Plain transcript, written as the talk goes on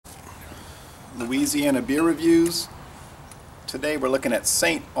Louisiana beer reviews. Today we're looking at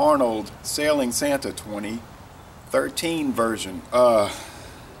St. Arnold Sailing Santa 2013 version.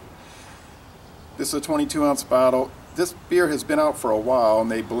 This is a 22-ounce bottle. This beer has been out for a while,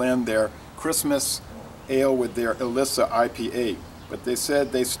 and they blend their Christmas ale with their Elissa IPA. But they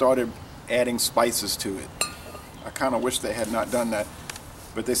said they started adding spices to it. I kind of wish they had not done that.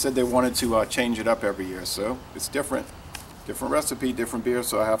 But they said they wanted to change it up every year. So it's different. Different recipe, different beer,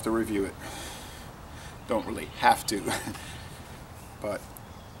 so I have to review it. Don't really have to. But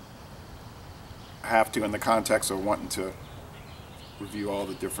I have to in the context of wanting to review all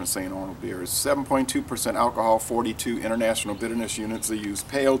the different St. Arnold beers. 7.2% alcohol, 42 international bitterness units. They use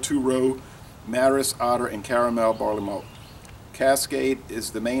pale, two-row, Maris, Otter, and caramel barley malt. Cascade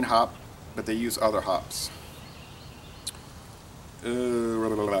is the main hop, but they use other hops.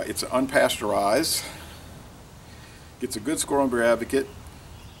 It's unpasteurized. Gets a good score on Beer Advocate,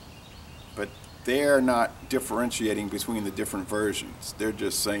 but they're not differentiating between the different versions. They're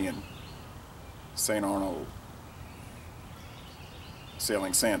just saying St. Arnold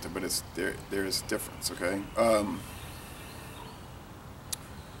Sailing Santa, but it's there is a difference, okay?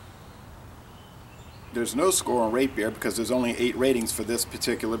 There's no score on Rate Beer because there's only 8 ratings for this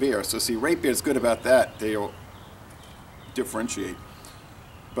particular beer. So see, Rate Beer is good about that. They'll differentiate.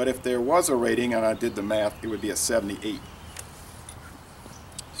 But if there was a rating, and I did the math, it would be a 78.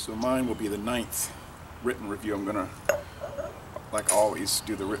 So mine will be the 9th written review. I'm gonna, like always,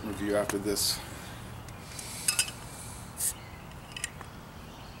 do the written review after this.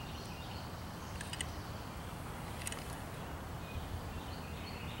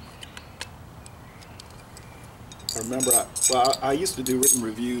 I remember, I used to do written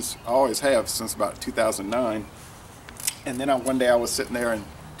reviews. I always have since about 2009. And then one day I was sitting there in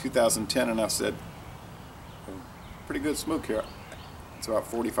 2010 and I said, pretty good smoke here. It's about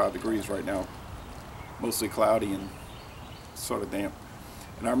 45 degrees right now. Mostly cloudy and sort of damp.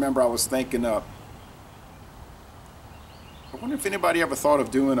 And I remember I was thinking, I wonder if anybody ever thought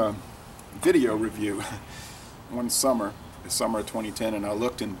of doing a video review one summer, the summer of 2010, and I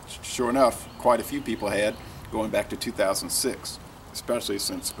looked and sure enough, quite a few people had, going back to 2006, especially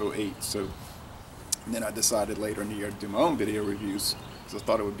since '08. So, and then I decided later in the year to do my own video reviews because I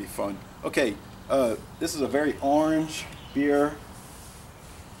thought it would be fun. Okay, this is a very orange beer,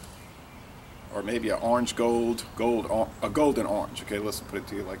 or maybe an orange a golden orange. Okay, let's put it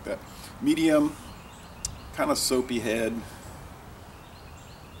to you like that. Medium, kind of soapy head.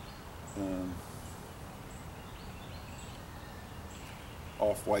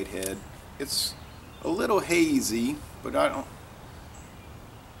 Off-white head. It's a little hazy, but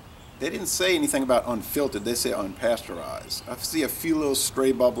they didn't say anything about unfiltered. They say unpasteurized. I see a few little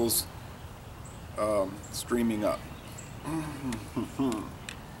stray bubbles streaming up.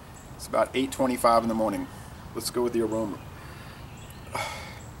 It's about 8:25 in the morning. Let's go with the aroma.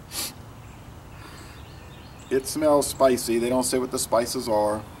 It smells spicy. They don't say what the spices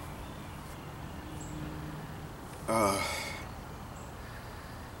are.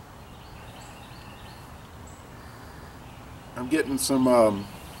 I'm getting some I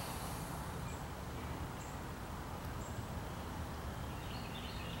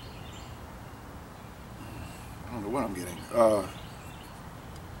don't know what I'm getting.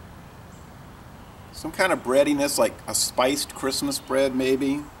 Some kind of breadiness, like a spiced Christmas bread,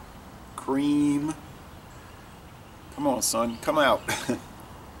 maybe. Cream. Come on, son, come out.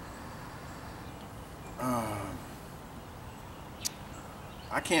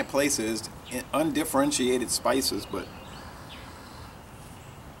 I can't place it as undifferentiated spices, but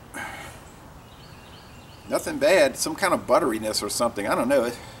nothing bad. Some kind of butteriness or something. I don't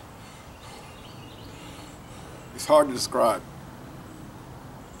know. It's hard to describe.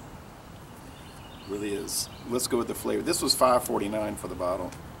 It really is. Let's go with the flavor. This was $5.49 for the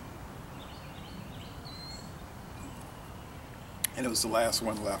bottle. And it was the last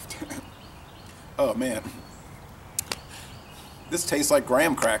one left. Oh man. This tastes like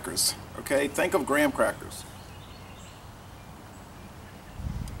graham crackers. Okay? Think of graham crackers.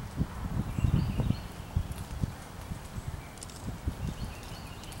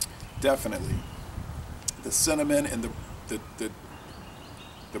 Definitely. The cinnamon and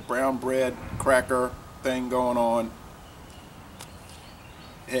the brown bread cracker thing going on.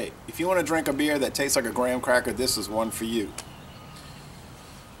 Hey, if you want to drink a beer that tastes like a graham cracker, this is one for you.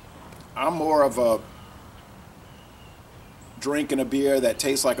 I'm more of a drinking a beer that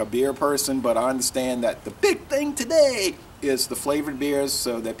tastes like a beer person, but I understand that the big thing today is the flavored beers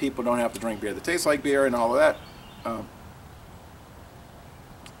so that people don't have to drink beer that tastes like beer and all of that.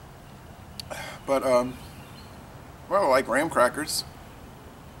 Well, I like graham crackers.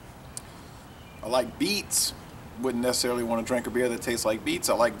 I like beets. Wouldn't necessarily want to drink a beer that tastes like beets.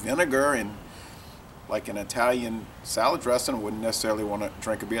 I like vinegar, and like an Italian salad dressing. Wouldn't necessarily want to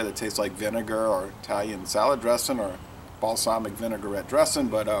drink a beer that tastes like vinegar or Italian salad dressing or balsamic vinaigrette dressing,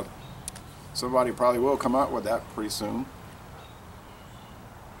 but somebody probably will come out with that pretty soon.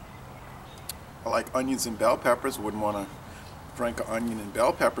 I like onions and bell peppers. Wouldn't want to drink an onion and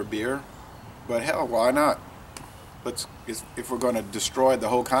bell pepper beer, but hell, why not? If we're going to destroy the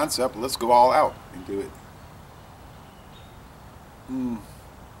whole concept, let's go all out and do it.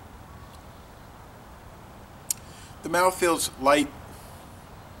 The mouth feels light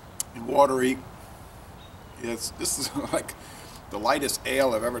and watery. This is like the lightest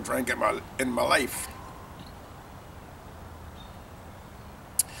ale I've ever drank in my life.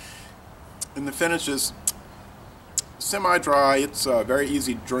 And the finish is semi-dry. It's very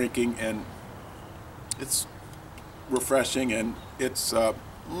easy drinking, and it's refreshing, and it's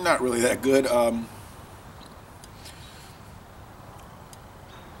not really that good.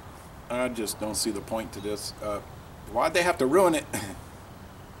 I just don't see the point to this. Why'd they have to ruin it?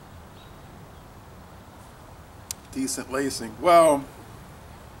 Decent lacing. Well,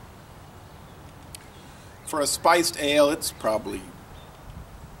 for a spiced ale, it's probably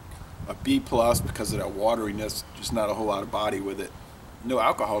a B plus because of that wateriness. Just not a whole lot of body with it. No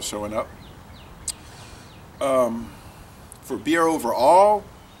alcohol showing up. For beer overall,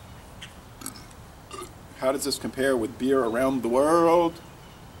 how does this compare with beer around the world?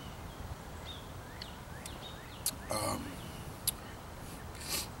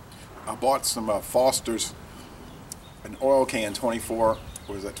 I bought some Foster's, an oil can, 24,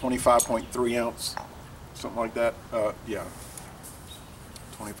 what is that, 25.3 ounce, something like that. Yeah,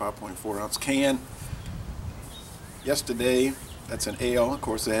 25.4 ounce can. Yesterday, that's an ale. Of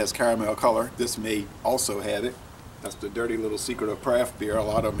course, it has caramel color. This may also have it. That's the dirty little secret of craft beer. A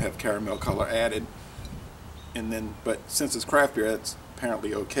lot of them have caramel color added. And then, but since it's craft beer, it's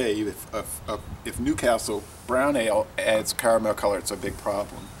apparently okay. If Newcastle brown ale adds caramel color, it's a big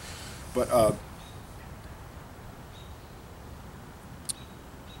problem. But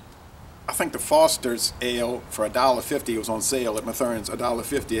I think the Foster's ale for $1.50, it was on sale at Methern's,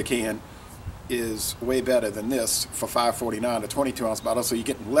 $1.50 a can, is way better than this for $5.49, a 22 ounce bottle. So you're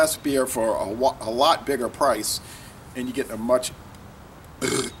getting less beer for a lot bigger price, and you get a much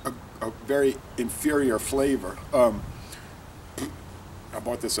a very inferior flavor. I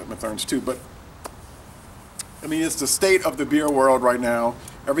bought this at Methern's too, but I mean, it's the state of the beer world right now.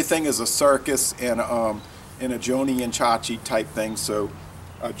 Everything is a circus and a Joni and Chachi type thing. So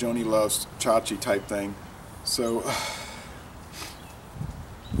Joni loves Chachi type thing. So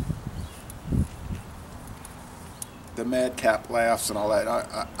the madcap laughs and all that.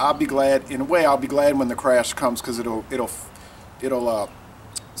 I'll be glad, in a way. I'll be glad when the crash comes, because it'll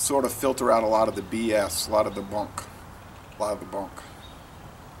sort of filter out a lot of the BS, a lot of the bunk.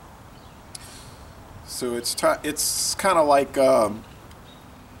 So it's kind of like the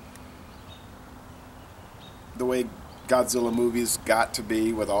way Godzilla movies got to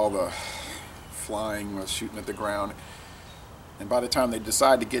be, with all the flying or shooting at the ground. And by the time they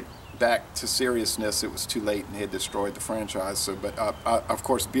decided to get back to seriousness, it was too late, and they had destroyed the franchise. So, but of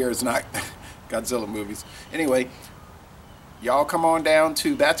course, beer is not Godzilla movies. Anyway, y'all come on down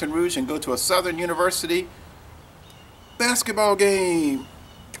to Baton Rouge and go to a Southern University basketball game.